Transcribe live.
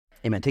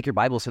Amen. Take your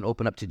Bibles and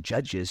open up to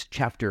Judges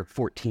chapter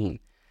 14.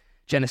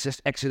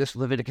 Genesis, Exodus,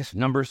 Leviticus,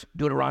 Numbers,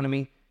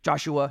 Deuteronomy,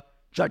 Joshua,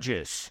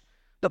 Judges.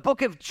 The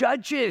book of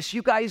Judges,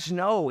 you guys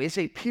know, is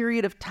a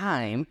period of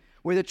time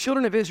where the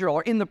children of Israel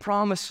are in the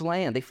promised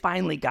land. They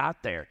finally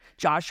got there.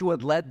 Joshua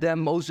led them,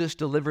 Moses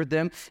delivered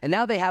them, and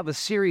now they have a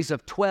series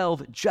of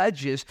 12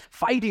 judges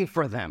fighting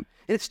for them.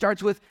 And it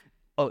starts with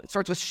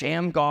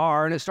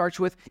Shamgar, and it starts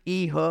with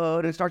Ehud,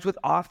 and it starts with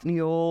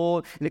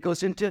Othniel, and it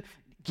goes into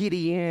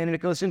Gideon, and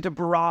it goes into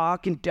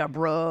Barak and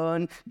Deborah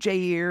and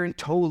Jair and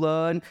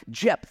Tola and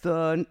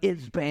Jephthah and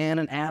Isban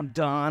and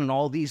Abdon and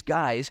all these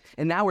guys.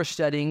 And now we're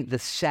studying the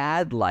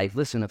sad life,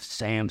 listen, of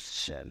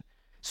Samson.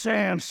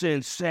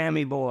 Samson,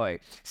 Sammy boy.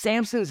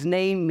 Samson's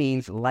name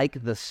means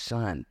like the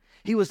sun.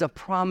 He was a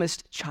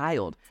promised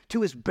child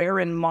to his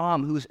barren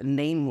mom who's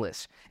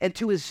nameless, and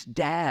to his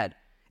dad.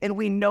 And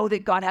we know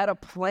that God had a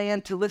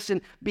plan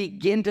to,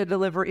 begin to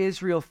deliver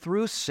Israel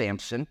through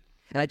Samson.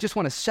 And I just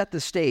want to set the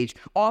stage.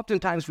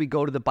 Oftentimes we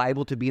go to the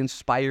Bible to be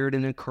inspired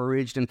and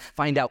encouraged and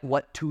find out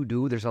what to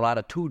do. There's a lot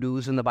of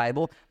to-dos in the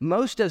Bible.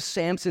 Most of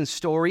Samson's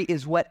story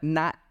is what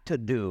not to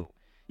do.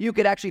 You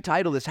could actually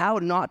title this, How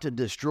Not to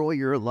Destroy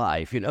Your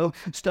Life,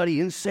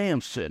 studying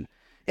Samson.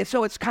 And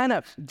so it's kind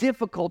of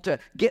difficult to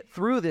get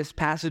through this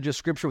passage of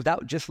Scripture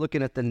without just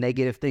looking at the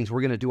negative things.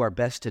 We're going to do our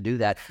best to do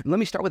that. And let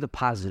me start with a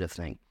positive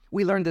thing.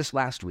 We learned this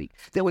last week,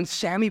 that when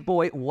Sammy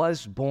boy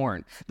was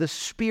born, the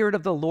Spirit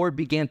of the Lord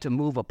began to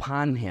move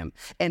upon him,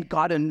 and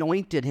God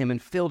anointed him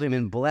and filled him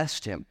and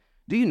blessed him.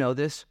 Do you know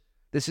this?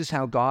 This is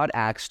how God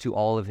acts to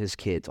all of his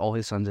kids, all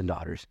his sons and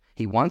daughters.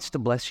 He wants to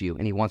bless you,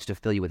 and he wants to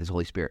fill you with his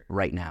Holy Spirit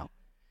right now.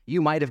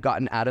 You might have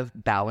gotten out of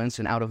balance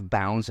and out of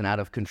bounds and out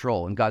of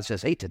control, and God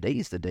says, hey, today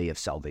is the day of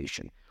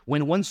salvation.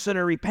 When one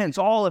sinner repents,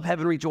 all of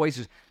heaven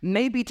rejoices.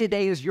 Maybe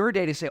today is your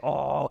day to say,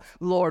 oh,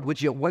 Lord,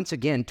 would you once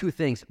again, two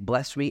things,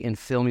 bless me and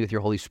fill me with your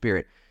Holy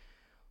Spirit.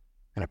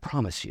 And I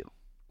promise you,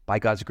 by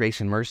God's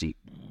grace and mercy,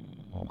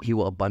 he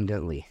will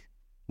abundantly,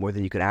 more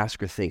than you could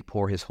ask or think,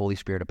 pour his Holy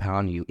Spirit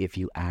upon you if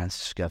you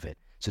ask of it.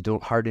 So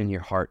don't harden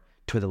your heart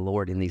to the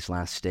Lord in these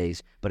last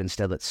days, but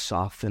instead let's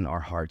soften our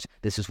hearts.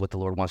 This is what the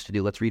Lord wants to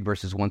do. Let's read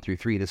verses 1 through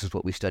 3. This is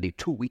what we studied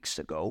 2 weeks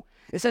ago.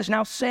 It says,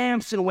 now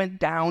Samson went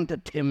down to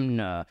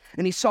Timnah,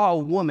 and he saw a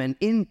woman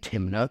in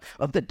Timnah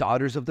of the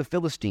daughters of the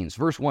Philistines.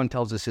 Verse 1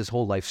 tells us his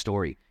whole life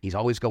story. He's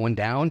always going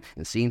down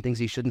and seeing things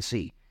he shouldn't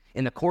see.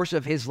 In the course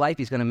of his life,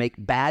 he's going to make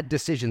bad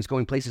decisions,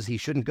 going places he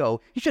shouldn't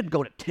go. He shouldn't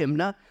go to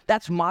Timnah.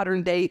 That's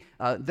modern day,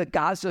 the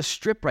Gaza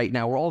Strip right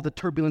now, where all the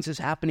turbulence is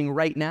happening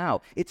right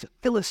now. It's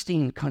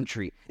Philistine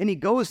country. And he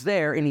goes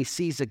there and he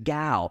sees a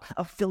gal,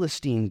 a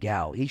Philistine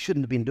gal. He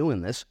shouldn't have been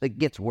doing this. It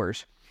gets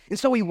worse. And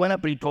so he went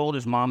up and he told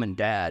his mom and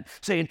dad,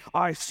 saying,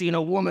 I've seen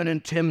a woman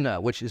in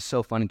Timnah, which is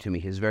so funny to me.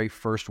 His very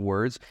first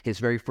words, his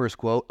very first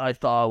quote, I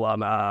saw a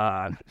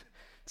woman.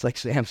 It's like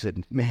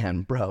Samson,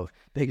 man, bro,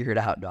 figure it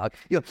out, dog.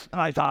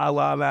 I saw a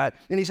woman.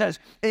 And he says,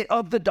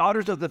 of the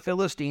daughters of the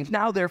Philistines,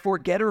 now therefore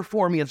get her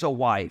for me as a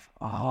wife.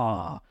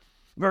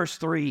 Verse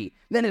 3,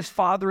 then his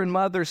father and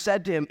mother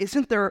said to him,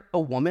 isn't there a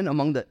woman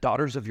among the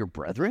daughters of your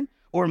brethren,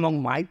 or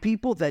among my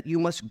people, that you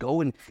must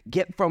go and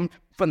get from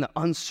the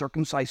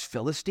uncircumcised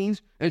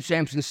Philistines? And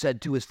Samson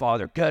said to his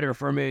father, get her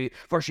for me,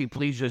 for she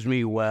pleases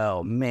me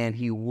well. Man,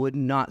 he would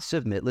not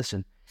submit,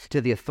 listen,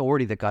 to the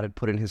authority that God had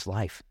put in his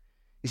life.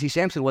 You see,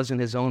 Samson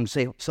wasn't his own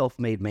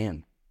self-made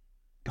man.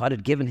 God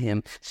had given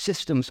him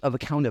systems of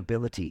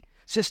accountability,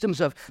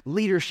 systems of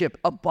leadership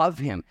above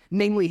him,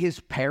 namely his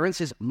parents,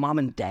 his mom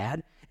and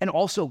dad, and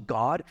also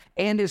God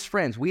and his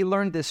friends. We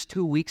learned this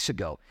 2 weeks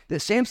ago,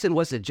 that Samson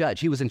was a judge.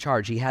 He was in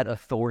charge. He had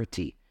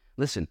authority.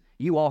 Listen,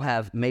 you all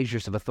have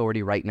measures of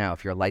authority right now.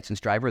 If you're a license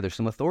driver, there's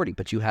some authority,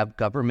 but you have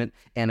government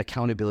and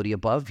accountability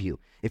above you.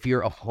 If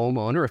you're a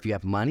homeowner, if you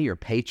have money or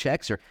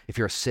paychecks, or if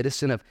you're a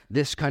citizen of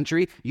this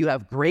country, you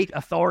have great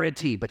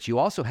authority, but you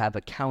also have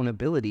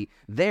accountability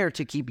there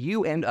to keep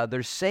you and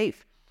others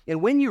safe.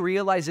 And when you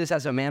realize this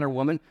as a man or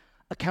woman,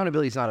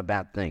 accountability is not a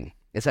bad thing.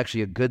 It's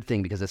actually a good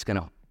thing because it's going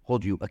to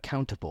hold you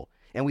accountable.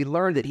 And we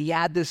learned that he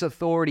had this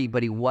authority,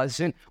 but he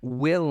wasn't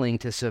willing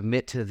to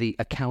submit to the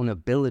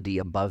accountability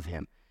above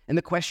him. And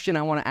the question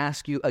I want to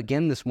ask you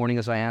again this morning,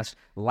 as I asked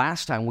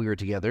last time we were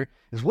together,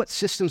 is what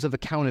systems of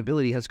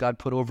accountability has God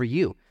put over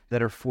you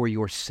that are for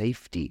your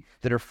safety,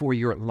 that are for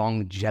your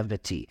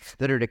longevity,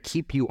 that are to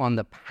keep you on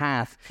the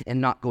path and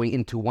not going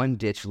into one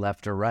ditch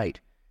left or right?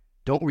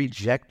 Don't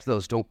reject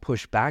those. Don't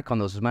push back on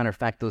those. As a matter of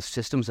fact, those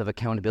systems of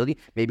accountability,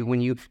 maybe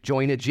when you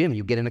join a gym,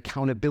 you get an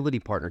accountability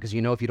partner, because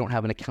you know if you don't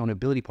have an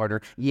accountability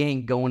partner, you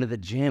ain't going to the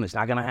gym. It's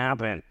not going to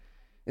happen.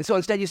 And so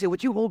instead you say,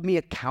 would you hold me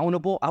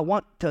accountable? I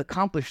want to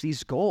accomplish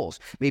these goals.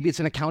 Maybe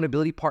it's an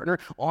accountability partner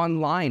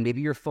online.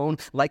 Maybe your phone,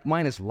 like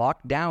mine, is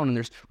locked down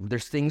and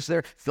there's things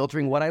there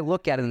filtering what I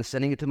look at and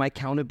sending it to my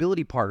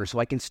accountability partner so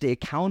I can stay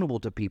accountable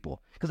to people.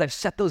 Because I've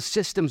set those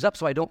systems up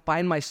so I don't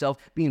find myself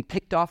being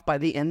picked off by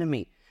the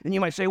enemy. And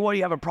you might say, well,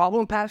 you have a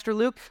problem, Pastor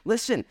Luke?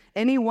 Listen,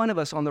 any one of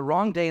us on the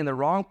wrong day, in the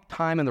wrong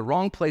time, in the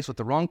wrong place with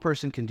the wrong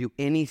person can do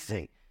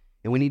anything.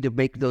 And we need to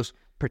make those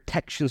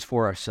protections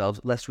for ourselves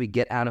lest we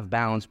get out of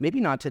balance. Maybe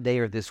not today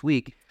or this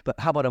week, but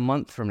how about a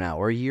month from now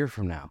or a year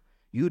from now?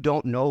 You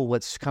don't know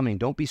what's coming.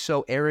 Don't be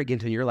so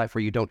arrogant in your life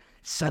where you don't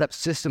set up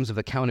systems of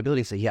accountability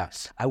and say,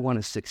 yes, I want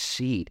to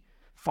succeed.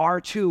 Far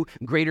too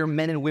greater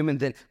men and women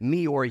than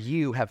me or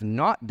you have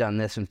not done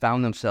this and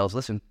found themselves,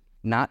 listen,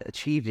 not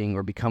achieving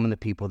or becoming the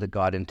people that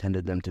God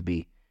intended them to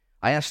be.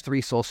 I asked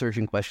 3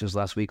 soul-searching questions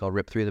last week. I'll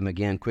rip through them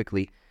again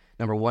quickly.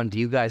 Number 1, do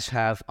you guys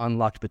have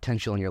unlocked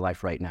potential in your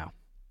life right now?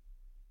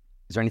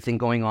 Is there anything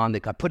going on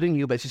that God put in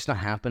you, but it's just not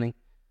happening?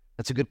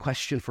 That's a good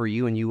question for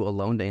you and you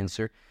alone to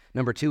answer.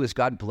 Number 2, is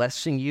God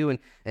blessing you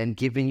and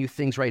giving you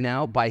things right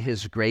now by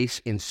his grace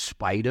in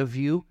spite of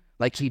you,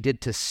 like he did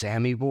to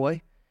Sammy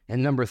boy?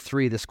 And number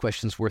 3, this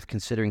question's worth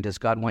considering. Does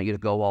God want you to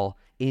go all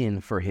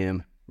in for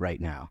him right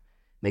now?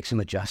 Make some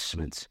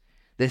adjustments.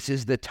 This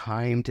is the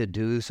time to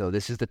do so.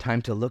 This is the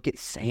time to look at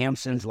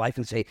Samson's life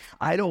and say,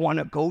 I don't want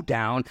to go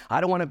down. I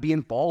don't want to be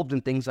involved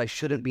in things I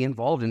shouldn't be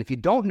involved in. If you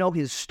don't know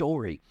his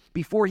story,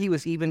 before he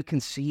was even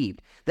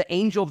conceived, the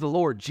angel of the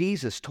Lord,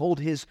 Jesus, told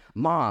his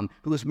mom,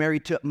 who was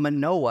married to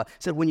Manoah,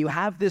 said, when you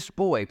have this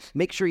boy,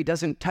 make sure he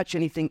doesn't touch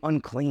anything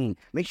unclean.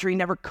 Make sure he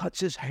never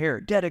cuts his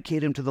hair.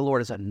 Dedicate him to the Lord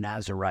as a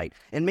Nazirite.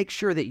 And make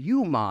sure that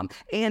you, mom,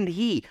 and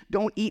he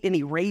don't eat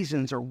any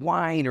raisins or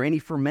wine or any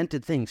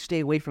fermented things.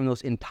 Stay away from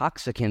those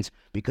intoxicants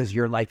because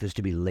your life is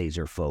to be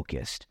laser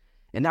focused.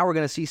 And now we're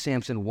going to see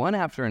Samson, one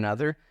after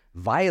another,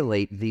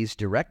 violate these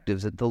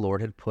directives that the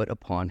Lord had put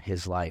upon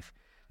his life.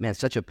 Man,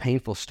 such a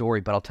painful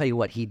story, but I'll tell you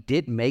what, he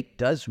has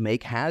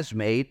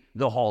made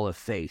the Hall of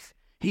Faith.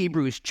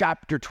 Hebrews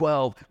chapter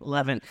 12,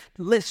 11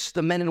 lists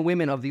the men and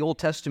women of the Old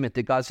Testament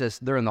that God says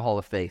they're in the Hall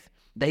of Faith.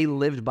 They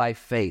lived by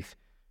faith.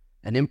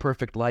 An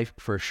imperfect life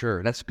for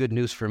sure. That's good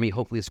news for me.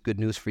 Hopefully it's good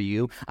news for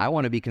you. I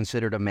want to be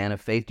considered a man of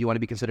faith. Do you want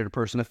to be considered a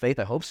person of faith?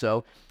 I hope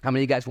so. How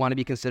many of you guys want to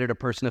be considered a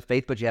person of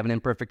faith, but you have an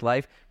imperfect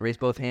life? Raise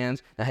both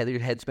hands. Now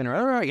your head spinner,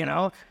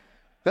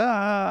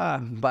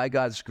 by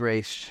God's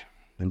grace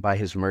and by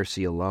his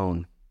mercy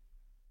alone.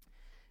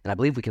 And I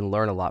believe we can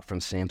learn a lot from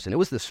Samson. It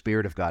was the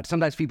Spirit of God.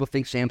 Sometimes people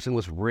think Samson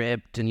was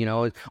ripped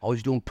and,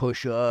 always doing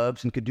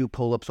push-ups and could do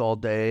pull-ups all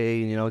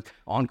day, and,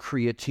 on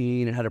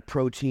creatine and had a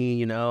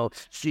protein,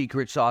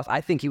 secret sauce. I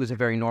think he was a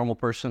very normal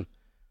person.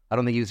 I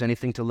don't think he was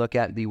anything to look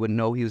at that you would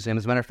know he was in.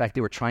 As a matter of fact,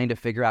 they were trying to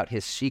figure out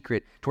his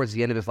secret towards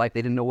the end of his life.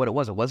 They didn't know what it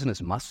was. It wasn't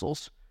his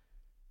muscles.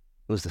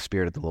 It was the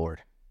Spirit of the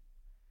Lord.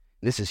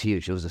 This is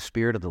huge. It was the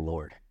Spirit of the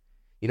Lord.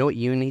 You know what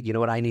you need? You know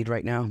what I need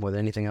right now more than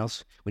anything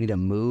else? We need a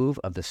move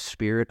of the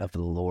Spirit of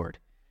the Lord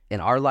in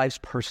our lives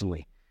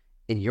personally,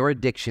 in your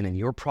addiction and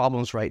your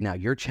problems right now,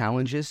 your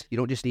challenges. You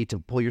don't just need to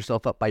pull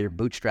yourself up by your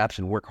bootstraps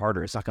and work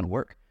harder. It's not going to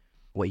work.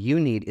 What you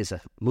need is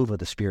a move of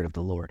the Spirit of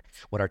the Lord.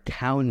 What our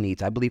town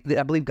needs, I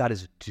believe God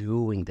is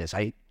doing this.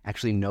 I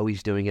actually know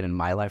he's doing it in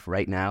my life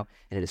right now,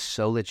 and it is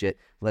so legit.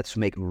 Let's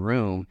make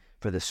room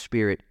for the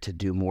Spirit to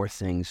do more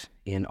things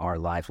in our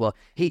lives. Well,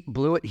 he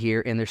blew it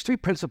here, and there's 3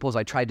 principles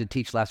I tried to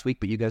teach last week,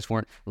 but you guys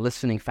weren't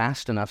listening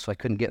fast enough, so I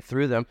couldn't get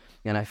through them,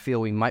 and I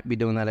feel we might be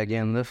doing that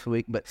again this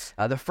week. But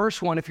the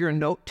first one, if you're a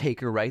note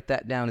taker, write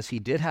that down, is he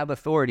did have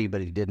authority,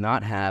 but he did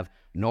not have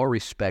nor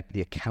respect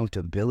the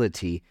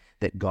accountability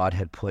that God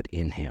had put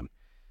in him.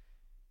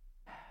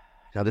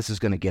 Now, this is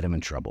going to get him in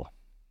trouble.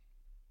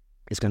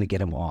 It's going to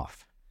get him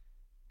off.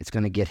 It's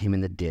going to get him in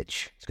the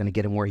ditch. It's going to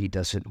get him where he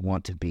doesn't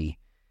want to be.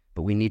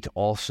 But we need to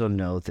also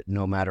know that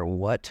no matter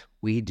what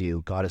we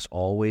do, God is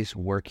always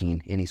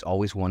working, and he's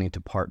always wanting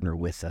to partner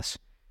with us.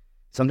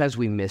 Sometimes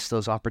we miss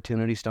those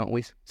opportunities, don't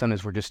we?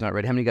 Sometimes we're just not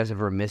ready. How many of you guys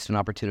ever missed an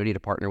opportunity to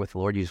partner with the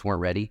Lord? You just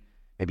weren't ready.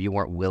 Maybe you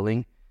weren't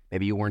willing.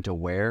 Maybe you weren't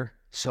aware.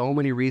 So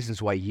many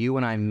reasons why you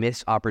and I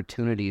miss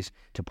opportunities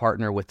to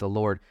partner with the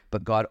Lord,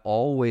 but God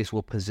always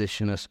will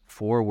position us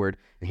forward.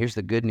 And here's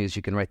the good news.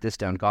 You can write this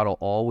down. God will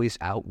always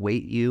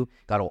outweight you.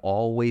 God will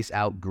always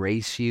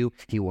outgrace you.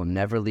 He will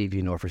never leave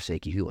you nor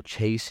forsake you. He will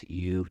chase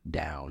you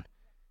down.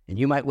 And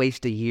you might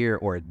waste a year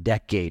or a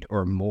decade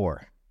or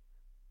more.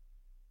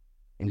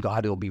 And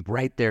God will be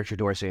right there at your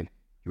door saying,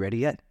 you ready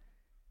yet?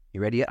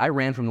 You ready yet? I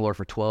ran from the Lord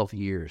for 12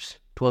 years.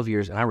 12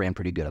 years, and I ran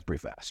pretty good. I was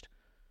pretty fast.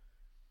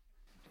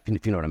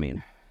 If you know what I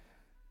mean.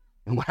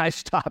 And when I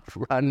stopped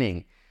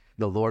running,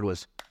 the Lord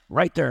was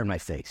right there in my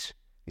face.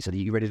 He said, are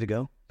you ready to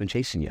go? I've been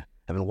chasing you.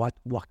 I've been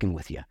walking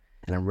with you.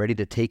 And I'm ready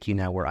to take you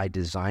now where I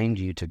designed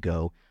you to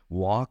go.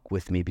 Walk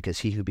with me, because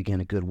he who began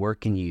a good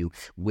work in you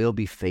will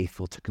be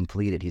faithful to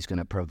complete it. He's going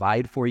to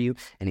provide for you,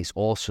 and he's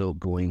also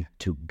going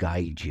to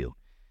guide you.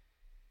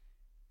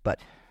 But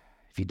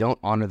if you don't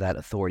honor that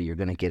authority, you're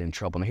going to get in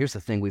trouble. Now, here's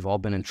the thing. We've all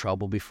been in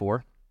trouble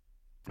before.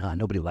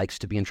 Nobody likes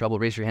to be in trouble.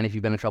 Raise your hand if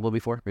you've been in trouble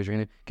before. Raise your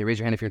hand. Okay, raise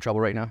your hand if you're in trouble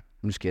right now.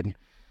 I'm just kidding.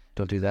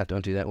 Don't do that.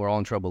 Don't do that. We're all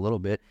in trouble a little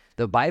bit.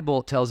 The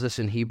Bible tells us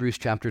in Hebrews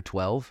chapter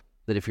 12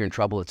 that if you're in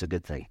trouble, it's a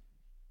good thing.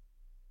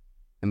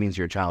 It means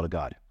you're a child of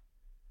God.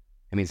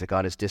 It means that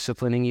God is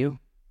disciplining you,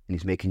 and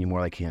he's making you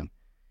more like him.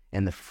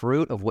 And the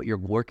fruit of what you're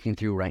working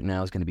through right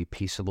now is going to be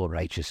peaceable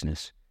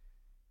righteousness.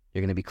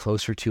 You're going to be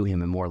closer to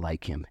him and more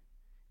like him.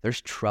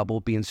 There's trouble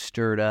being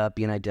stirred up,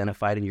 being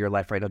identified in your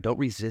life right now. Don't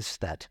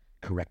resist that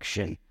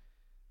correction.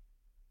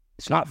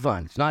 It's not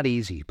fun. It's not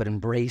easy, but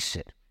embrace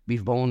it. Be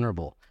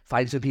vulnerable.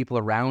 Find some people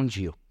around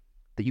you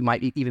that you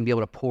might even be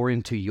able to pour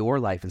into your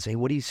life and say,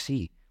 what do you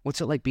see? What's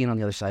it like being on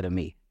the other side of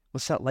me?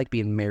 What's it like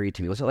being married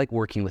to me? What's it like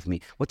working with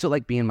me? What's it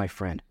like being my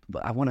friend?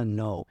 But I want to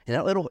know.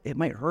 And it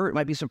might hurt. It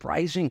might be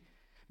surprising.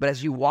 But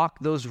as you walk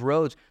those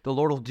roads, the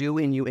Lord will do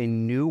in you a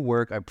new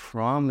work, I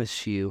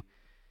promise you,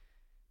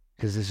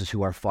 because this is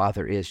who our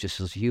Father is. Just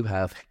as you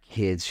have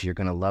kids, you're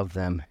going to love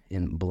them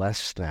and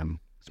bless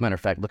them. As a matter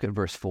of fact, look at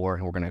verse 4,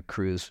 and we're going to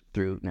cruise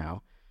through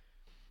now.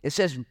 It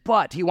says,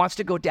 but he wants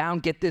to go down,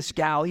 get this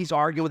gal. He's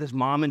arguing with his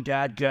mom and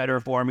dad, get her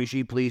for me,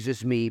 she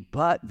pleases me.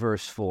 But,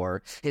 verse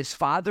 4, his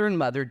father and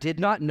mother did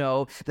not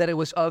know that it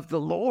was of the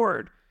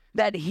Lord,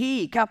 that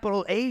he,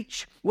 capital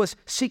H, was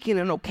seeking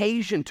an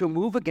occasion to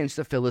move against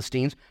the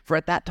Philistines, for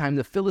at that time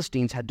the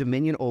Philistines had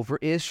dominion over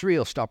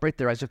Israel. Stop right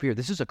there, eyes up here.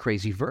 This is a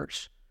crazy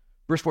verse.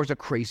 Verse 4 is a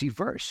crazy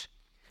verse.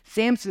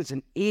 Samson's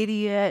an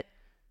idiot.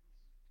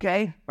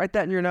 Okay, write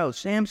that in your notes.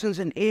 Samson's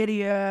an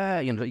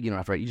idiot. You don't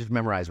have to write. You just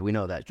memorize it. We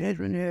know that.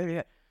 Samson's an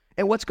idiot.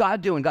 And what's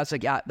God doing? God's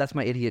like, yeah, that's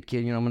my idiot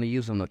kid. I'm going to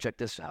use him though. Check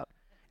this out.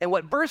 And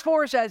what verse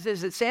 4 says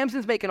is that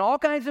Samson's making all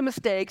kinds of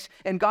mistakes,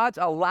 and God's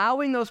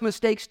allowing those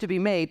mistakes to be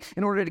made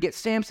in order to get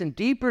Samson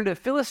deeper into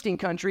Philistine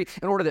country,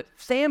 in order that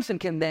Samson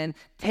can then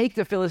take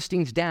the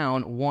Philistines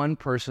down one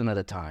person at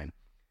a time.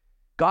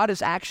 God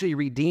is actually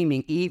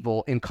redeeming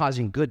evil and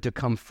causing good to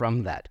come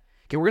from that.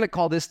 Okay, we're going to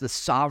call this the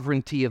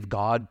sovereignty of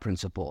God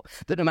principle,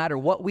 that no matter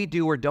what we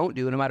do or don't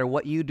do, no matter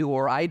what you do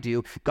or I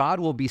do, God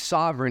will be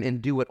sovereign and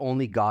do what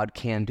only God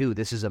can do.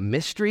 This is a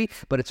mystery,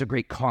 but it's a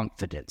great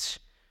confidence.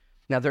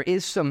 Now, there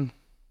is some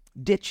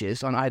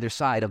ditches on either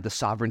side of the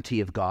sovereignty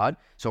of God,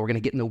 so we're going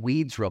to get in the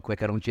weeds real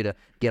quick. I don't want you to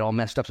get all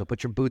messed up, so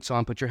put your boots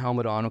on, put your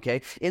helmet on,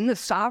 okay? In the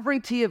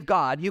sovereignty of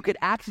God, you could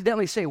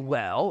accidentally say,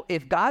 well,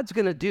 if God's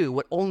going to do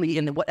what only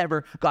in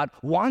whatever God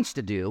wants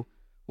to do,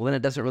 well, then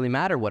it doesn't really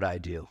matter what I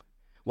do.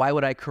 Why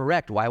would I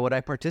correct? Why would I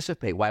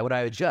participate? Why would I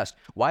adjust?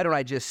 Why don't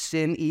I just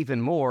sin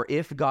even more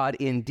if God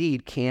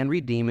indeed can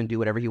redeem and do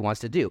whatever he wants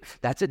to do?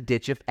 That's a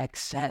ditch of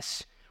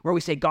excess, where we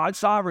say God's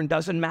sovereign,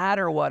 doesn't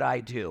matter what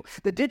I do.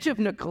 The ditch of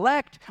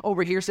neglect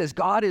over here says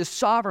God is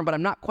sovereign, but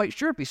I'm not quite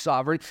sure if he's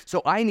sovereign,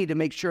 so I need to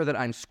make sure that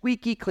I'm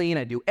squeaky clean,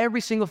 I do every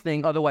single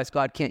thing, otherwise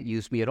God can't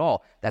use me at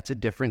all. That's a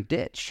different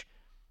ditch.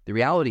 The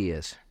reality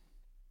is,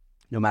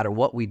 no matter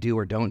what we do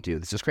or don't do,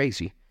 this is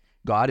crazy,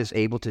 God is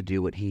able to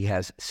do what he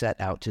has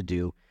set out to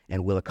do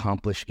and will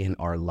accomplish in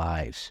our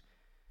lives.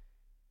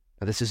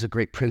 Now, this is a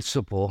great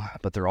principle,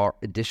 but there are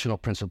additional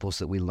principles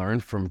that we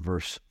learn from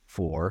verse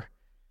 4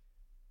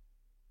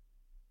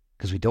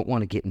 because we don't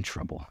want to get in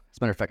trouble. As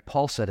a matter of fact,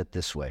 Paul said it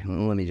this way.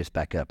 Let me just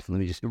back up. Let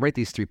me just write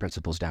these 3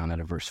 principles down out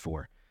of verse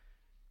 4.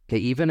 Okay,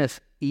 even if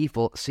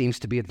evil seems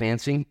to be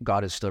advancing,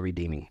 God is still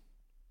redeeming.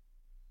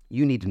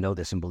 You need to know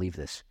this and believe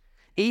this.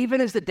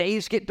 Even as the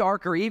days get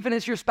darker, even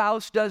as your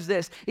spouse does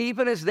this,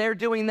 even as they're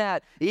doing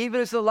that, even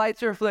as the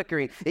lights are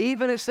flickering,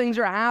 even as things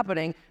are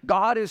happening,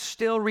 God is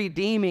still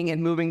redeeming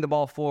and moving the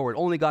ball forward.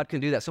 Only God can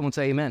do that. Someone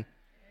say amen.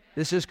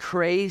 This is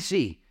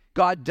crazy.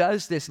 God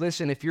does this.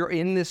 Listen, if you're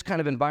in this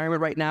kind of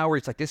environment right now where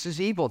it's like, this is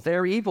evil,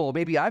 they're evil,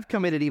 maybe I've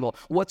committed evil,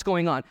 what's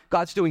going on?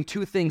 God's doing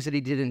 2 things that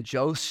he did in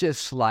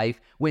Joseph's life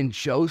when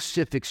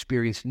Joseph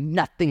experienced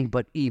nothing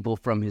but evil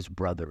from his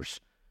brothers.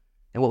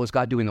 And what was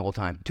God doing the whole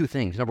time? 2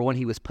 things. Number 1,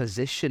 he was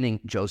positioning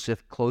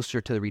Joseph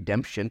closer to the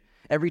redemption.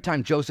 Every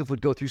time Joseph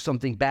would go through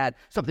something bad,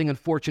 something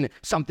unfortunate,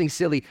 something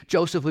silly,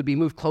 Joseph would be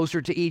moved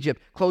closer to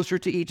Egypt, closer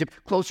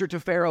to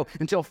Pharaoh,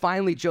 until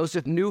finally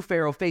Joseph knew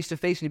Pharaoh face to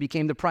face and he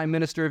became the prime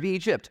minister of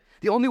Egypt.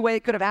 The only way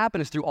it could have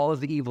happened is through all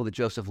of the evil that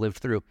Joseph lived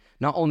through.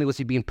 Not only was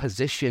he being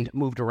positioned,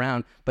 moved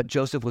around, but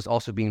Joseph was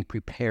also being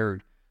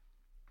prepared.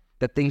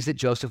 The things that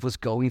Joseph was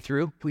going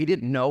through, he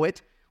didn't know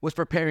it, was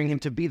preparing him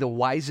to be the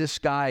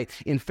wisest guy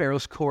in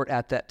Pharaoh's court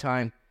at that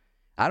time.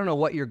 I don't know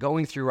what you're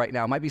going through right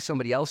now. It might be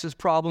somebody else's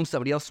problem,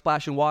 somebody else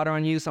splashing water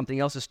on you,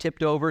 something else has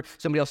tipped over,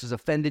 somebody else has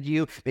offended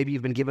you. Maybe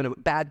you've been given a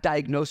bad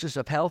diagnosis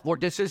of health.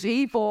 Lord, this is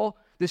evil.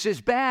 This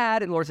is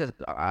bad. And the Lord says,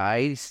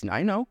 I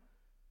know.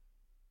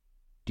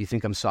 Do you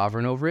think I'm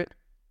sovereign over it?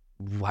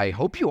 I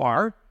hope you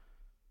are.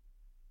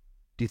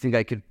 Do you think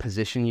I could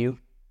position you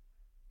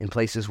in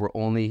places where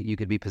only you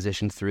could be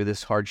positioned through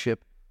this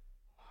hardship?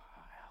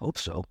 I hope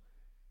so.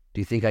 Do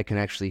you think I can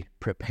actually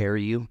prepare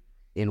you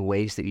in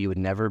ways that you would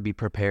never be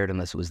prepared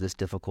unless it was this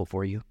difficult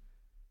for you?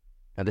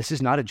 Now, this is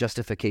not a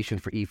justification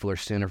for evil or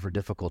sin or for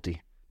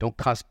difficulty. Don't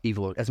cause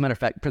evil. As a matter of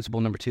fact,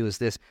 principle number 2 is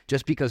this.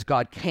 Just because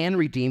God can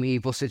redeem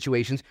evil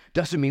situations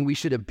doesn't mean we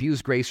should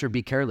abuse grace or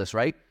be careless,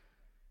 right?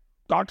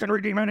 God can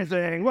redeem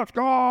anything. Let's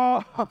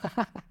go.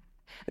 Have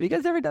you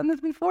guys ever done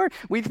this before?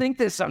 We think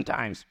this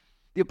sometimes.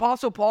 The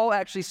Apostle Paul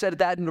actually said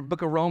that in the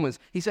book of Romans.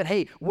 He said,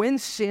 hey, when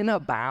sin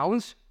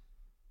abounds,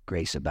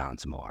 grace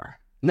abounds more.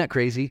 Isn't that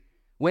crazy?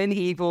 When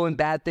evil and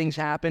bad things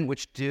happen,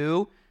 which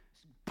do,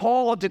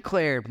 Paul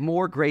declared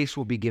more grace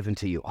will be given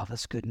to you. Oh,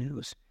 that's good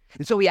news.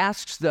 And so he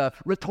asks the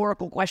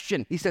rhetorical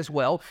question. He says,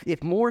 well,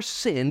 if more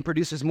sin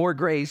produces more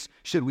grace,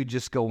 should we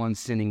just go on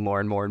sinning more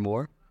and more and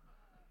more?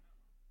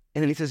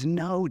 And then he says,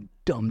 no,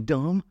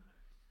 dum-dum.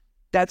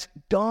 That's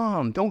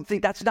dumb. Don't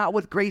think that's not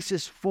what grace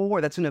is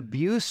for. That's an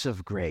abuse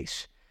of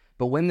grace.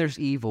 But when there's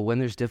evil, when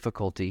there's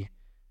difficulty,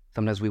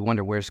 sometimes we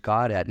wonder, where's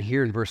God at? And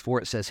here in verse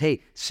 4, it says,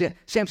 hey,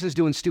 Samson's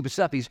doing stupid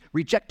stuff. He's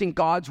rejecting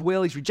God's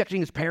will. He's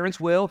rejecting his parents'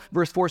 will.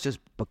 Verse 4 says,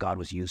 but God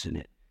was using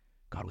it.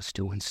 God was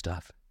doing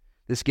stuff.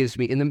 This gives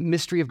me, in the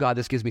mystery of God,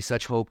 this gives me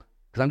such hope.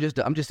 Because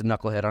I'm just a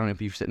knucklehead. I don't know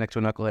if you sit next to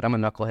a knucklehead. I'm a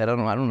knucklehead.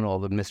 I don't know all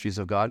the mysteries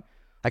of God.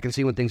 I can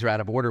see when things are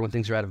out of order, when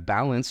things are out of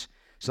balance.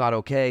 It's not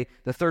okay.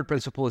 The third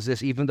principle is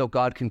this: even though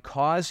God can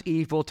cause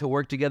evil to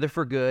work together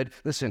for good,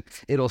 listen,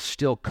 it'll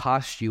still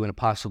cost you and it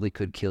possibly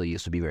could kill you,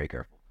 so be very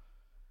careful.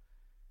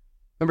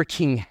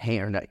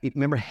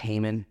 Remember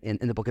Haman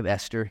in the book of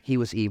Esther? He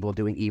was evil,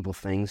 doing evil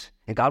things,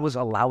 and God was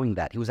allowing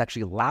that. He was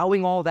actually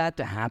allowing all that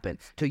to happen,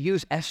 to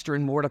use Esther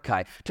and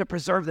Mordecai, to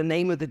preserve the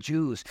name of the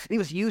Jews. And he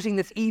was using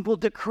this evil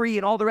decree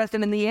and all the rest,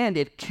 and in the end,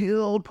 it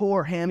killed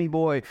poor Hammy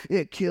boy.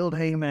 It killed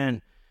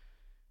Haman.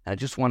 And I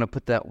just want to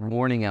put that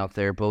warning out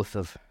there, both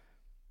of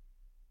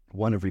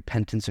one of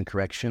repentance and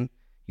correction.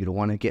 You don't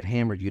want to get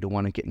hammered. You don't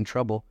want to get in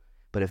trouble.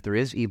 But if there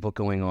is evil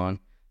going on,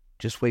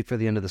 just wait for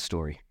the end of the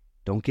story.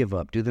 Don't give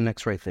up. Do the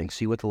next right thing.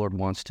 See what the Lord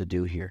wants to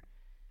do here.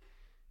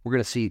 We're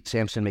going to see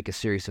Samson make a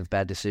series of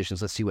bad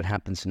decisions. Let's see what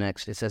happens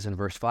next. It says in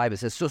verse 5, it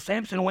says, so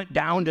Samson went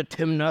down to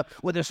Timnah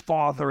with his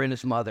father and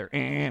his mother.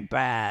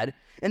 Bad.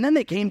 And then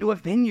they came to a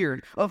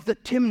vineyard of the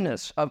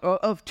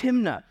of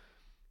Timnah.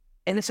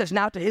 And it says,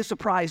 now to his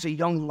surprise, a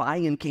young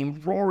lion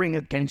came roaring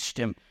against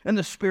him, and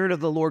the Spirit of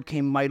the Lord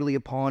came mightily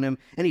upon him,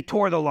 and he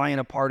tore the lion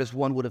apart as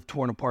one would have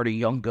torn apart a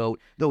young goat,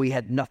 though he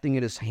had nothing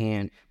in his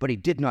hand. But he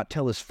did not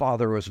tell his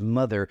father or his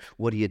mother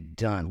what he had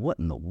done. What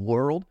in the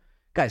world?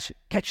 Guys,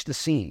 catch the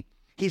scene.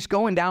 He's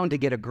going down to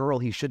get a girl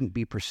he shouldn't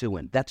be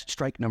pursuing. That's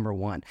strike number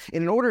one.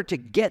 And in order to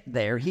get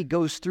there, he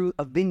goes through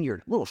a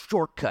vineyard, a little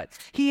shortcut.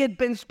 He had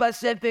been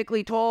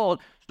specifically told,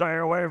 stay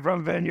away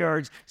from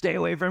vineyards, stay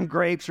away from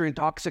grapes or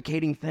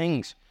intoxicating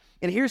things.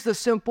 And here's the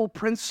simple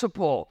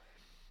principle.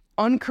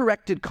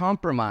 Uncorrected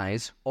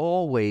compromise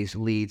always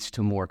leads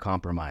to more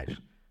compromise.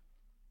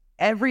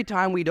 Every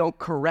time we don't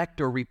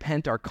correct or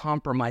repent our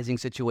compromising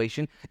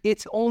situation,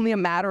 it's only a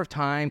matter of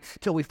time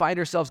till we find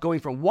ourselves going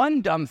from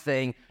one dumb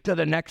thing to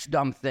the next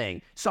dumb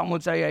thing.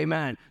 Someone say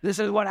amen. This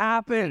is what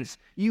happens.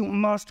 You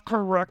must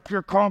correct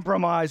your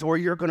compromise or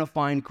you're going to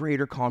find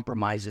greater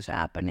compromises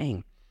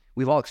happening.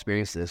 We've all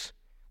experienced this.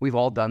 We've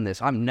all done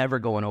this. I'm never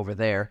going over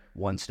there.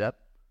 1 step,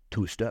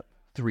 2 step,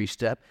 3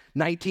 step,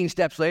 19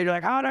 steps later,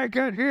 like, how'd I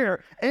get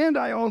here? And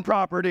I own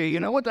property. You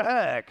know, what the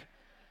heck?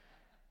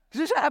 Does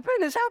this happen?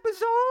 This happens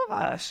to all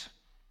of us.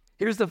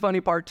 Here's the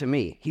funny part to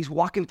me. He's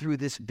walking through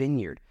this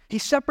vineyard.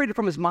 He's separated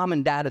from his mom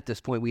and dad at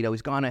this point. We know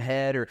he's gone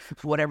ahead or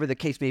whatever the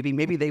case may be.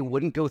 Maybe they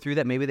wouldn't go through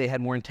that. Maybe they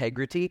had more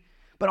integrity.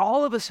 But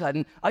all of a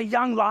sudden, a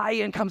young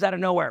lion comes out of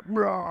nowhere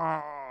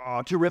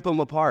to rip him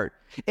apart.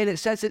 And it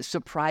says it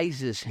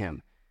surprises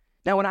him.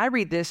 Now, when I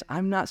read this,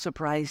 I'm not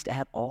surprised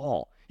at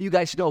all. You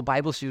guys know,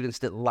 Bible students,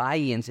 that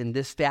lions in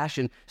this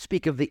fashion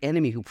speak of the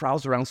enemy who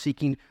prowls around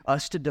seeking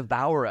us to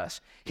devour us.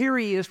 Here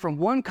he is from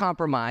one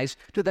compromise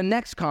to the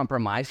next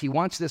compromise. He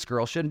wants this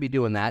girl, shouldn't be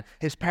doing that.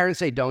 His parents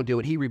say don't do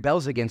it. He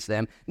rebels against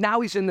them. Now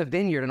he's in the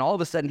vineyard, and all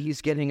of a sudden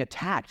he's getting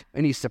attacked,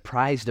 and he's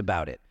surprised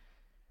about it.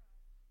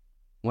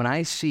 When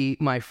I see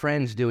my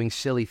friends doing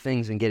silly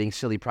things and getting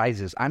silly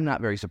prizes, I'm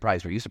not very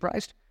surprised. Are you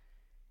surprised?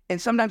 And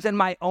sometimes in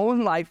my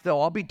own life,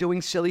 though, I'll be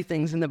doing silly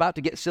things and about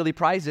to get silly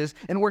prizes,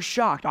 and we're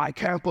shocked. I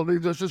can't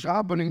believe this is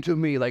happening to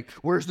me. Like,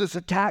 where's this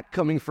attack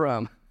coming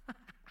from?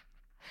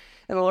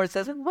 And the Lord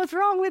says, what's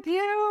wrong with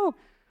you?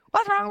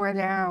 What's wrong with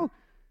you?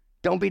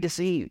 Don't be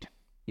deceived.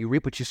 You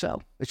reap what you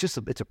sow. It's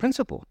a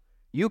principle.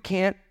 You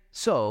can't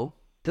sow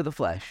to the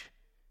flesh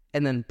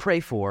and then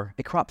pray for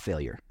a crop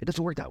failure. It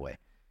doesn't work that way.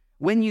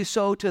 When you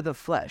sow to the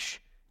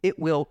flesh, it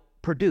will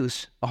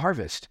produce a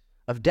harvest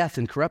of death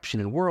and corruption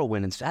and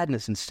whirlwind and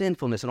sadness and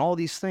sinfulness and all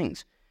these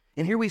things.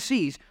 And here we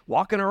see he's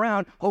walking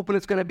around hoping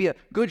it's going to be a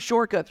good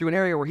shortcut through an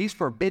area where he's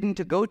forbidden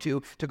to go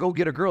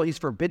get a girl he's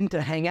forbidden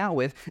to hang out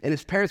with, and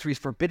his parents where he's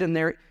forbidden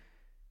their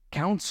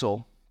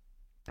counsel,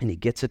 and he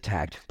gets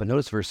attacked. But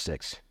notice verse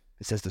 6.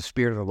 It says the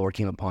Spirit of the Lord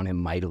came upon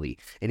him mightily,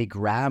 and he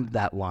grabbed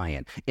that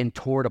lion and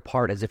tore it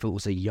apart as if it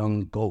was a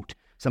young goat.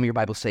 Some of your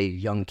Bibles say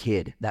young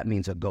kid. That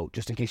means a goat,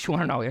 just in case you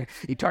want to know.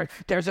 He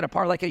tears it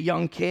apart like a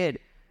young kid.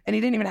 And he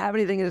didn't even have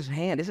anything in his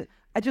hand.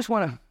 I just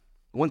want to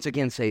once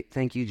again say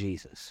thank you,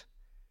 Jesus,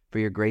 for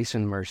your grace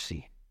and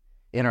mercy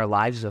in our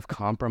lives of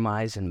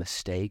compromise and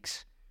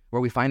mistakes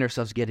where we find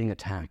ourselves getting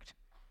attacked.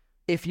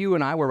 If you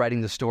and I were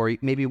writing the story,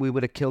 maybe we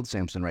would have killed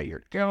Samson right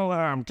here. Kill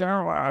him,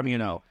 you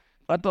know.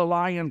 Let the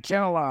lion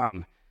kill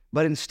him.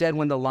 But instead,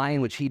 when the lion,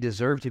 which he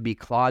deserved to be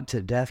clawed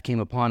to death, came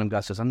upon him,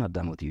 God says, I'm not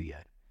done with you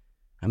yet.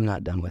 I'm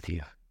not done with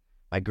you.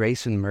 My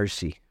grace and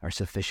mercy are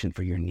sufficient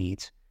for your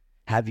needs.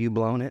 Have you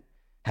blown it?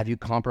 Have you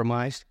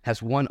compromised?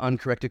 Has one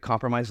uncorrected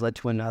compromise led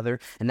to another?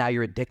 And now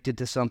you're addicted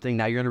to something.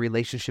 Now you're in a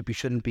relationship you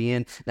shouldn't be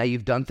in. Now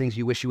you've done things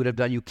you wish you would have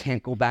done. You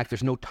can't go back.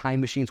 There's no time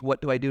machines. What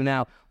do I do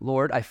now?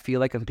 Lord, I feel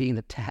like I'm being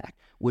attacked.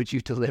 Would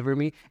you deliver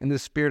me? And the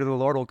Spirit of the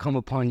Lord will come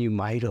upon you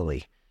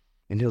mightily.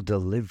 and he'll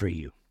deliver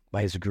you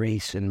by his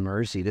grace and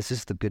mercy. This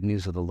is the good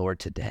news of the Lord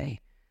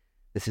today.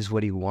 This is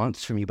what he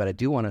wants from you. But I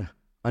do want to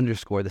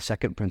underscore the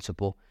second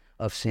principle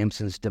of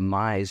Samson's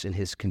demise and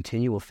his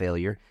continual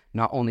failure.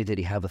 Not only did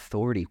he have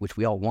authority, which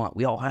we all want,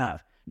 we all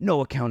have,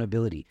 no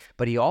accountability,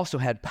 but he also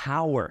had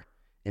power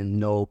and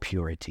no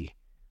purity.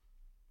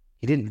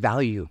 He didn't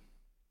value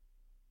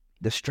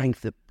the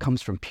strength that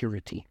comes from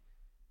purity.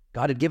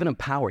 God had given him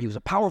power. He was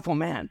a powerful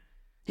man.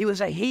 He was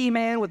a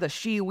he-man with a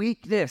she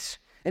weakness.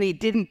 And he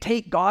didn't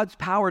take God's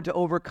power to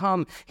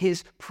overcome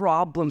his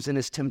problems and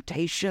his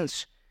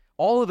temptations.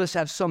 All of us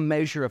have some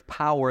measure of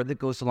power that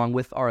goes along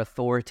with our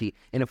authority.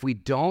 And if we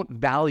don't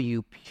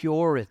value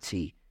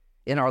purity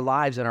in our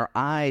lives and our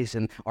eyes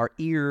and our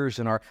ears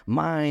and our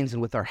minds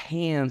and with our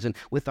hands and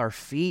with our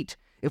feet,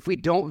 if we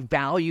don't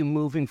value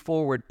moving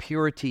forward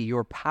purity,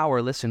 your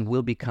power, listen,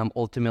 will become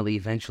ultimately,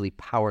 eventually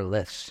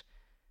powerless.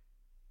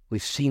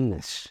 We've seen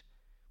this.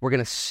 We're going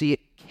to see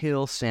it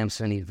kill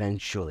Samson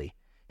eventually.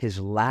 His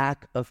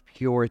lack of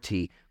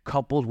purity,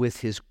 coupled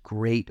with his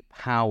great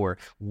power,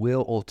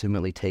 will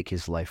ultimately take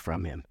his life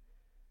from him.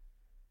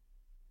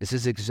 This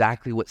is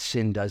exactly what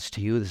sin does to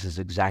you. This is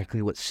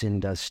exactly what sin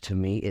does to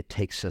me. It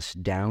takes us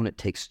down. It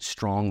takes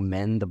strong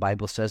men, the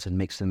Bible says, and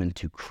makes them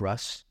into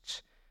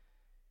crusts.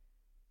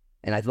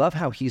 And I love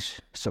how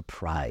he's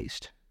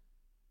surprised.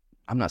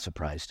 I'm not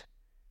surprised.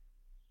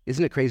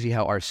 Isn't it crazy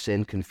how our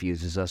sin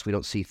confuses us? We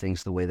don't see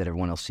things the way that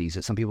everyone else sees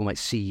it. Some people might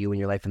see you in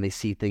your life and they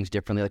see things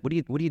differently. Like, what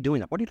are you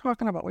doing? What are you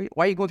talking about?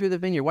 Why are you going through the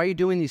vineyard? Why are you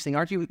doing these things?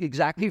 Aren't you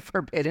exactly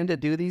forbidden to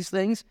do these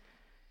things?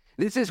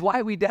 This is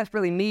why we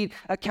desperately need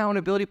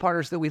accountability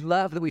partners that we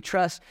love, that we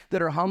trust,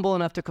 that are humble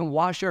enough to come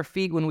wash our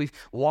feet when we've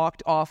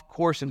walked off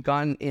course and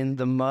gone in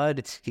the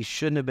mud. He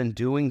shouldn't have been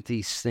doing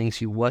these things.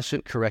 He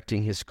wasn't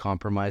correcting his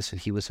compromise,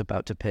 and he was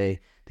about to pay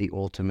the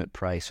ultimate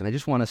price. And I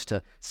just want us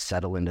to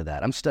settle into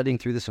that. I'm studying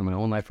through this in my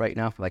own life right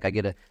now. Like, I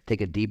get to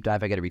take a deep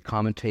dive. I got to read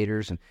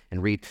commentators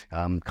and read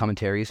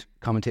commentaries.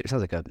 Commentators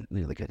sounds like a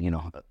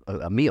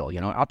meal.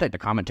 I'll take the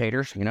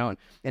commentators. And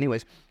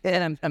anyways,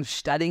 and I'm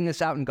studying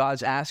this out, and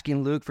God's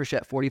asking Luke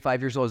Frechette,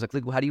 45 years old. He's like,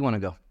 Luke, how do you want to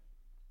go?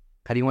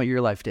 How do you want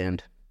your life to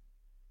end?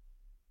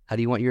 How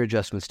do you want your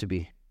adjustments to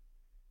be?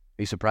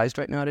 Are you surprised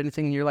right now at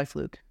anything in your life,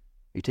 Luke?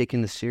 Are you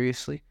taking this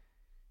seriously?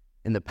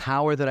 And the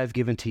power that I've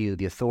given to you,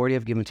 the authority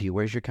I've given to you,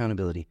 where's your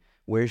accountability?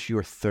 Where's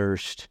your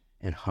thirst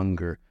and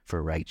hunger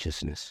for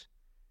righteousness?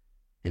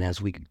 And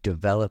as we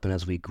develop and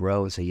as we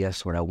grow and say,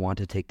 yes, Lord, I want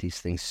to take these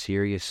things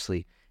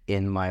seriously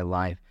in my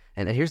life.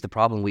 And here's the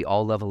problem. We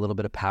all love a little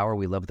bit of power.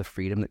 We love the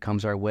freedom that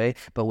comes our way.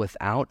 But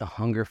without a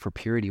hunger for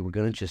purity, we're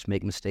going to just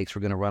make mistakes.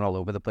 We're going to run all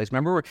over the place.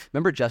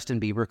 Remember Justin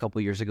Bieber a couple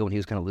of years ago when he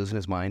was kind of losing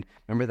his mind?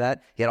 Remember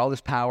that? He had all this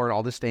power and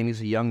all this fame.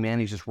 He's a young man.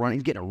 He's just running.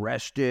 He's getting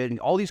arrested and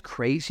all these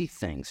crazy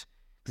things.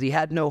 Because he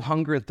had no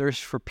hunger and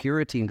thirst for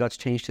purity, and God's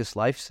changed his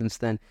life since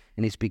then,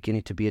 and he's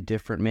beginning to be a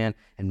different man.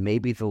 And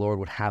maybe the Lord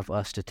would have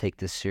us to take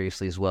this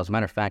seriously as well. As a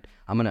matter of fact,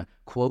 I'm going to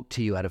quote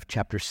to you out of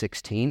chapter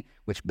 16,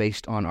 which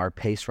based on our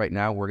pace right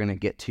now, we're going to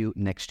get to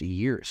next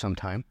year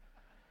sometime.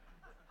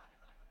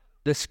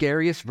 The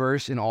scariest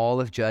verse in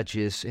all of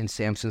Judges in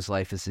Samson's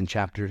life is in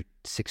chapter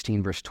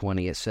 16, verse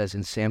 20. It says,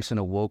 "And Samson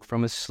awoke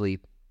from his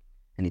sleep,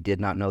 and he did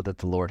not know that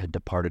the Lord had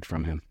departed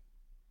from him."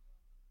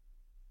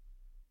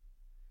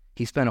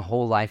 He spent a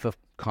whole life of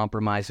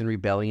compromise and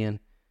rebellion,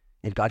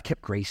 and God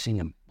kept gracing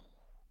him.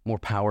 More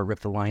power, rip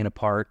the lion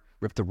apart,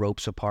 rip the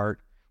ropes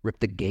apart, rip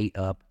the gate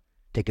up,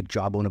 take a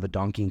jawbone of a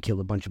donkey and kill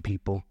a bunch of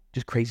people.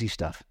 Just crazy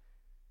stuff.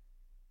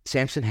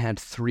 Samson had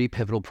three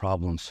pivotal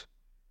problems.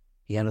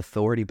 He had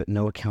authority, but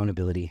no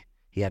accountability.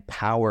 He had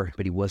power,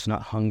 but he was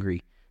not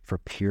hungry for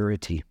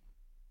purity.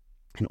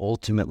 And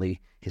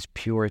ultimately, his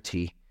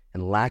purity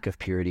and lack of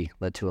purity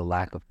led to a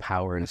lack of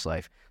power in his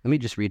life. Let me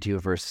just read to you a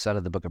verse out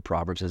of the book of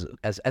Proverbs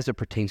as it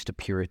pertains to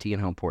purity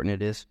and how important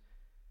it is.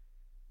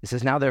 It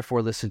says, "Now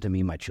therefore listen to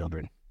me, my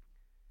children.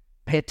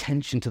 Pay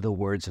attention to the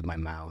words of my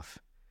mouth.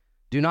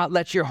 Do not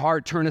let your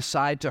heart turn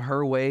aside to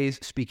her ways,"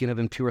 speaking of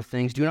impure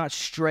things. "Do not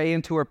stray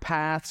into her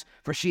paths,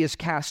 for she has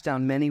cast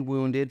down many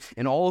wounded,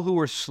 and all who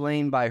were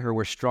slain by her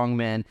were strong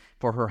men,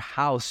 for her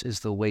house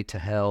is the way to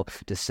hell,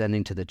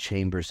 descending to the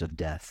chambers of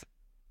death."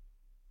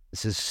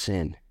 This is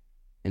sin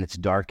in its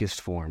darkest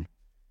form.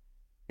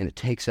 And it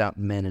takes out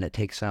men, and it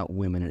takes out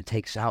women, and it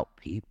takes out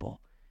people.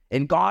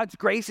 And God's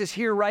grace is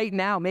here right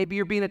now. Maybe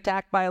you're being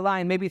attacked by a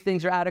lion. Maybe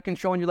things are out of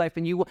control in your life,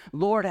 and you will,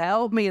 Lord,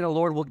 help me. And the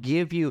Lord will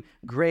give you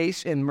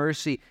grace and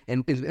mercy.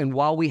 And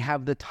while we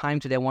have the time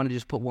today, I want to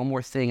just put one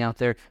more thing out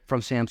there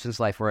from Samson's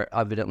life. We're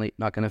evidently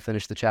not going to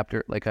finish the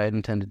chapter like I had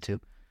intended to.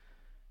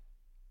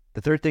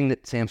 The third thing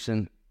that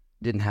Samson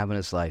didn't have in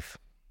his life,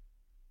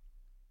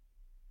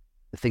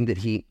 the thing that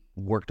he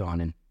worked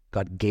on and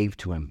God gave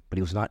to him, but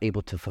he was not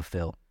able to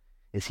fulfill,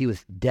 is he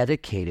was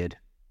dedicated,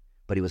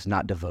 but he was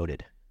not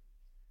devoted.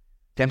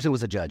 Samson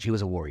was a judge. He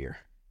was a warrior.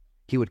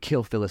 He would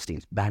kill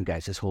Philistines, bad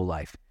guys, his whole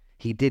life.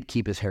 He did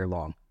keep his hair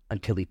long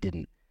until he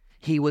didn't.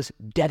 He was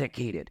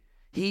dedicated.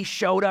 He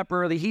showed up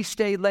early. He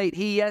stayed late.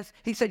 He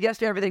said yes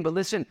to everything. But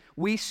listen,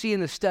 we see in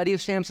the study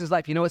of Samson's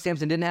life, you know what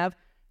Samson didn't have?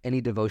 Any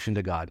devotion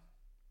to God.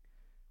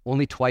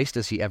 Only twice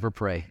does he ever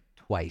pray.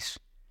 Twice.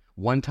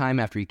 One time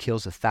after he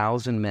kills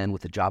 1,000 men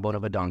with the jawbone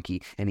of a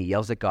donkey, and he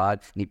yells at God,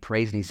 and he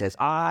prays, and he says,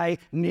 I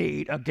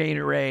need a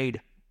Gatorade.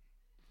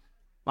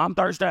 I'm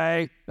thirsty.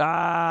 It's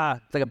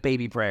like a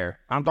baby prayer.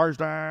 I'm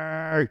thirsty.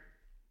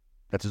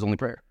 That's his only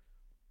prayer.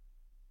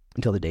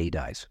 Until the day he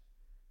dies.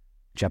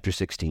 Chapter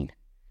 16.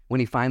 When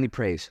he finally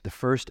prays, the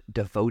first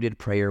devoted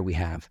prayer we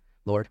have,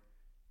 Lord,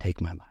 take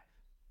my life.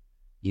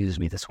 Use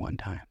me this one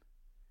time.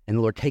 And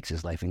the Lord takes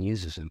his life and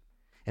uses him.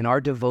 And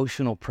our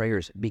devotional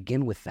prayers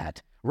begin with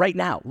that. Right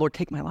now, Lord,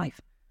 take my life.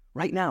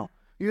 Right now.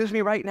 Use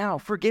me right now.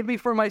 Forgive me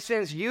for my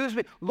sins. Use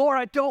me. Lord,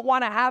 I don't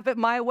want to have it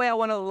my way. I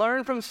want to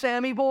learn from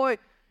Sammy boy.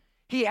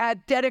 He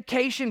had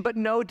dedication, but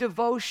no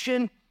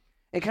devotion.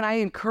 And can I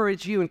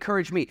encourage you,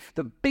 encourage me?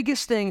 The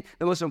biggest thing,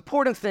 the most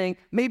important thing,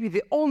 maybe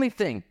the only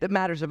thing that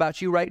matters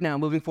about you right now,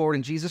 moving forward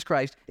in Jesus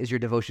Christ, is your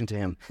devotion to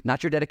him,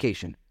 not your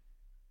dedication.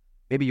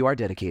 Maybe you are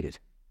dedicated.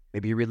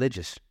 Maybe you're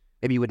religious.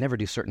 Maybe you would never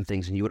do certain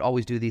things and you would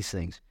always do these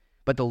things.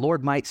 But the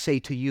Lord might say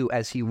to you,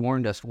 as he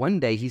warned us, one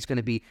day he's going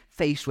to be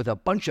faced with a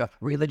bunch of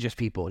religious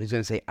people. And he's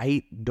going to say,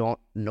 I don't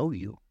know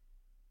you.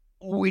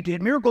 We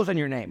did miracles in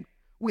your name.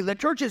 We led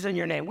churches in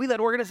your name. We led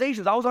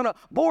organizations. I was on a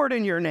board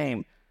in your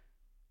name.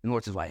 And the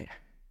Lord says, why?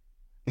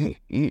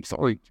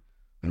 Sorry,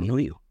 I don't know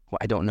you. Well,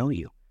 I don't know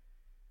you.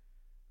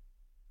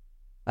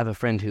 I have a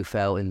friend who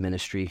fell in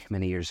ministry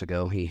many years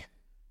ago. He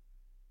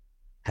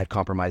had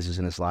compromises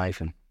in his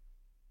life and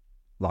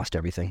lost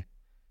everything.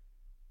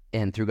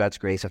 And through God's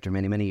grace, after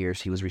many, many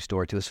years, he was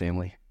restored to his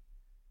family.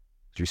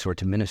 He was restored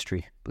to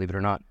ministry, believe it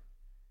or not.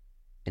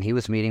 And he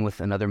was meeting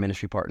with another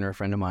ministry partner, a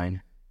friend of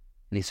mine.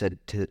 And he said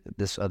to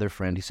this other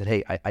friend, he said,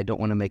 hey, I don't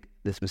want to make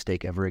this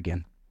mistake ever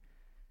again.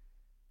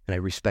 And I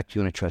respect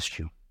you and I trust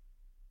you.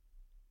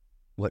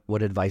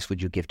 What advice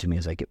would you give to me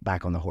as I get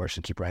back on the horse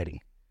and keep riding?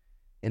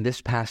 And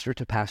this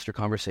pastor-to-pastor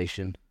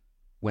conversation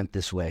went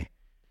this way.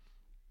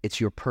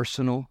 It's your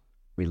personal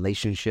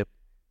relationship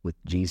with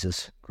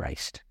Jesus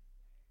Christ.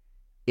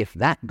 If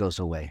that goes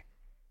away,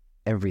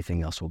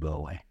 everything else will go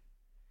away.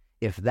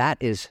 If that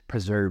is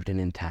preserved and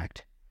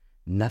intact,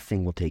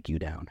 nothing will take you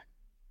down.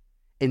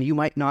 And you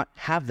might not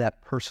have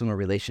that personal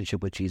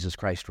relationship with Jesus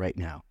Christ right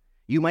now.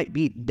 You might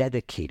be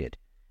dedicated.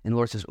 And the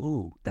Lord says,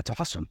 ooh, that's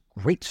awesome.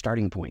 Great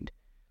starting point.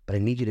 But I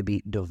need you to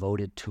be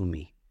devoted to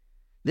me.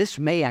 This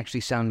may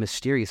actually sound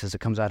mysterious as it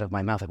comes out of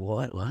my mouth. Like,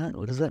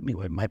 what does that mean?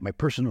 My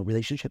personal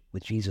relationship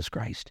with Jesus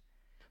Christ.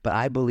 But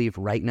I believe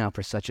right now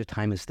for such a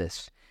time as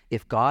this,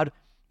 if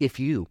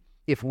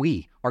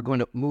we are going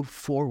to move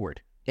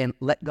forward and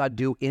let God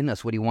do in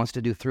us what he wants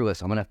to do through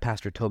us. I'm going to have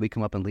Pastor Toby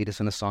come up and lead us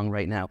in a song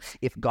right now.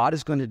 If God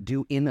is going to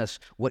do in us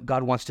what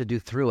God wants to do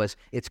through us,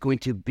 it's going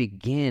to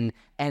begin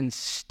and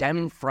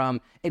stem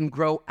from and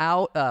grow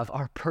out of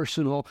our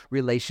personal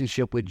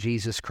relationship with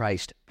Jesus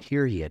Christ,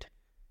 period.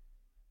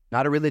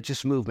 Not a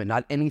religious movement,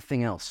 not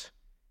anything else.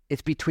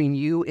 It's between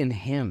you and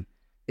him.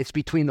 It's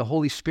between the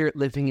Holy Spirit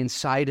living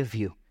inside of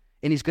you.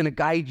 And he's going to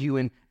guide you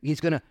and he's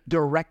going to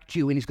direct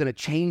you and he's going to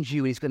change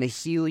you and he's going to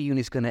heal you and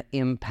he's going to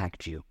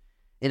impact you.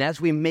 And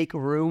as we make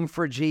room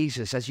for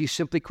Jesus, as you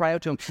simply cry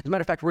out to him, as a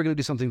matter of fact, we're going to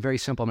do something very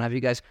simple. I'm going to have you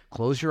guys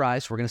close your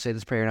eyes. We're going to say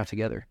this prayer now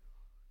together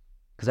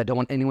because I don't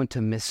want anyone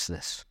to miss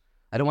this.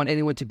 I don't want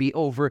anyone to be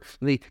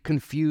overly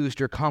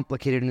confused or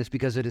complicated in this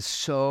because it is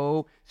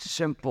so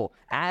simple.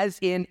 As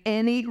in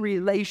any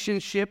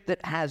relationship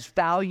that has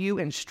value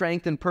and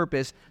strength and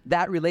purpose,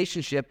 that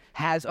relationship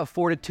has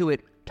afforded to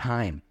it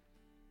time.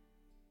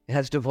 It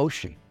has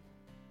devotion.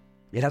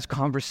 It has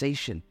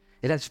conversation.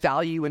 It has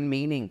value and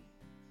meaning.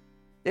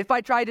 If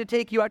I tried to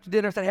take you out to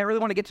dinner and said, hey, I really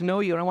want to get to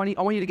know you and I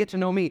want you to get to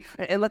know me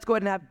and let's go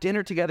ahead and have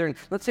dinner together. And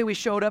let's say we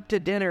showed up to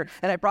dinner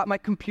and I brought my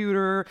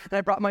computer and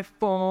I brought my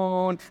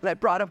phone and I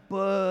brought a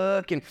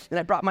book and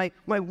I brought my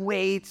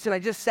weights and I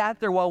just sat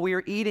there while we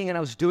were eating and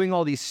I was doing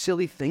all these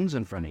silly things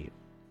in front of you.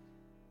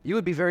 You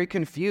would be very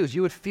confused.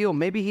 You would feel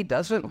maybe he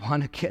doesn't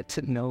want to get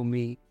to know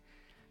me.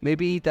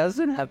 Maybe he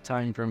doesn't have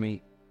time for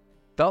me.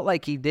 Felt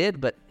like he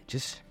did, but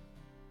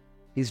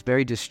he's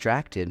very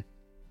distracted.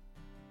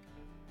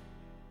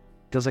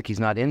 Feels like he's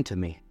not into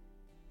me.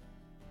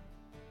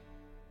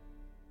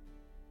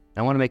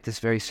 I want to make this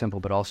very simple,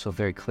 but also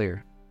very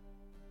clear.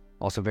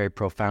 Also very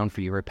profound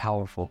for you, very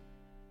powerful.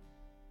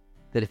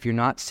 That if you're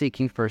not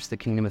seeking first the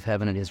kingdom of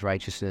heaven and his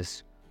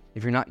righteousness,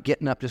 if you're not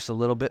getting up just a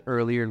little bit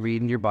earlier and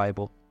reading your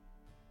Bible,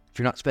 if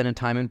you're not spending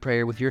time in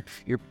prayer with your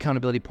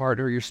accountability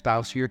partner, or your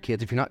spouse, or your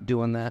kids, if you're not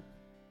doing that,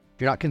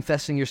 if you're not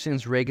confessing your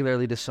sins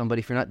regularly to somebody,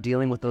 if you're not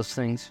dealing with those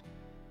things,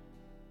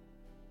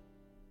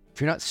 if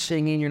you're not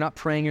singing, you're not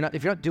praying,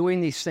 if you're not doing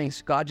these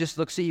things, God just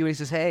looks at you and he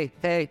says,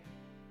 hey,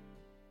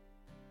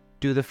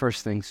 do the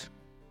first things.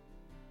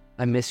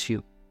 I miss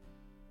you.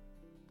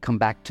 Come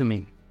back to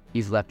me.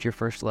 You've left your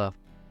first love.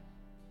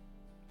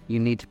 You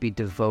need to be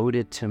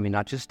devoted to me,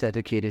 not just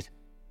dedicated.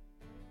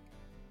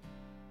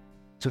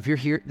 So if you're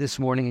here this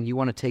morning and you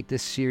want to take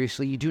this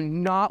seriously, you do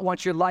not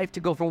want your life to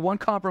go from one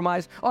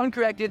compromise,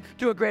 uncorrected,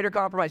 to a greater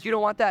compromise. You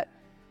don't want that.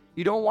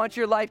 You don't want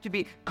your life to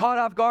be caught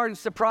off guard and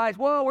surprised.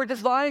 Whoa, where'd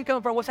this lion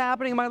come from? What's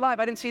happening in my life?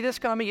 I didn't see this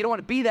coming. You don't want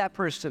to be that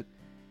person.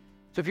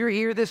 So if you're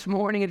here this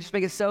morning and just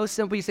make it so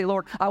simple, you say,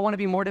 Lord, I want to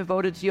be more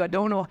devoted to you. I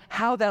don't know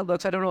how that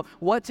looks. I don't know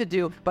what to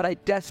do, but I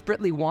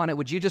desperately want it.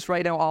 Would you just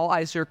right now, all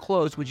eyes are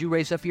closed, would you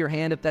raise up your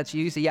hand if that's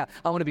you? You say, yeah,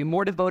 I want to be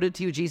more devoted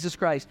to you, Jesus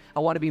Christ. I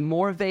want to be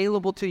more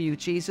available to you,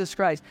 Jesus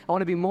Christ. I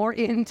want to be more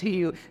into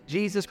you,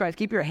 Jesus Christ.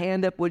 Keep your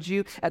hand up, would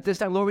you? At this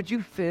time, Lord, would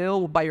you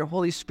fill by your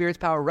Holy Spirit's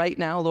power right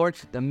now, Lord,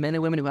 the men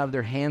and women who have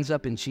their hands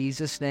up in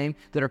Jesus' name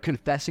that are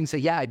confessing, say,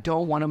 yeah, I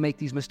don't want to make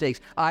these mistakes.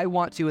 I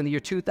want to in the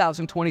year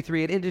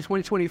 2023 and into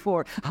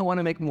 2024. I want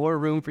to make more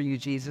room for you,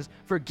 Jesus.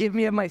 Forgive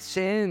me of my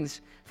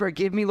sins.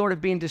 Forgive me, Lord, of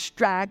being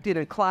distracted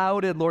and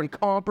clouded, Lord, and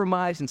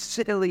compromised and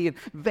silly and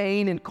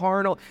vain and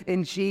carnal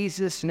in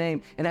Jesus'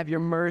 name. And have your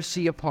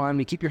mercy upon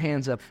me. Keep your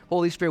hands up.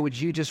 Holy Spirit, would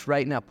you just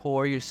right now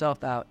pour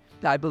yourself out?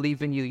 I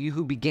believe in you. You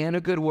who began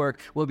a good work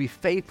will be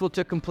faithful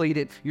to complete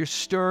it. You're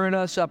stirring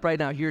us up right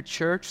now, your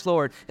church,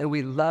 Lord, and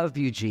we love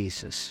you,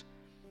 Jesus.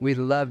 We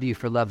love you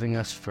for loving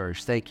us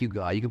first. Thank you,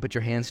 God. You can put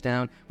your hands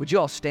down. Would you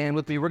all stand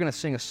with me? We're going to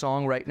sing a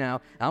song right now.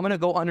 I'm going to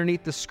go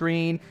underneath the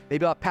screen.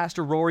 Maybe I'll have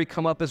Pastor Rory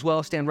come up as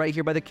well, stand right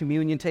here by the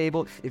communion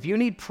table. If you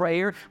need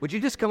prayer, would you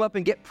just come up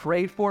and get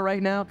prayed for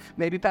right now?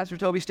 Maybe Pastor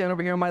Toby stand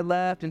over here on my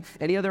left and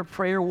any other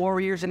prayer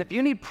warriors. And if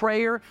you need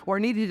prayer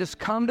or need to just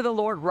come to the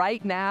Lord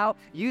right now,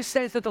 you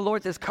sense that the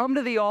Lord says, come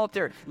to the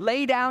altar,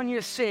 lay down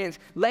your sins,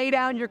 lay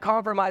down your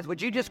compromise.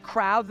 Would you just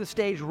crowd the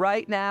stage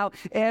right now?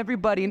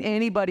 Everybody and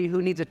anybody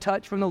who needs a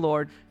touch from the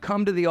Lord,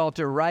 come to the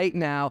altar right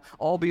now.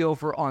 I'll be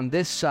over on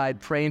this side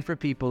praying for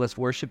people. Let's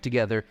worship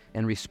together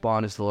and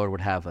respond as the Lord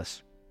would have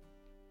us.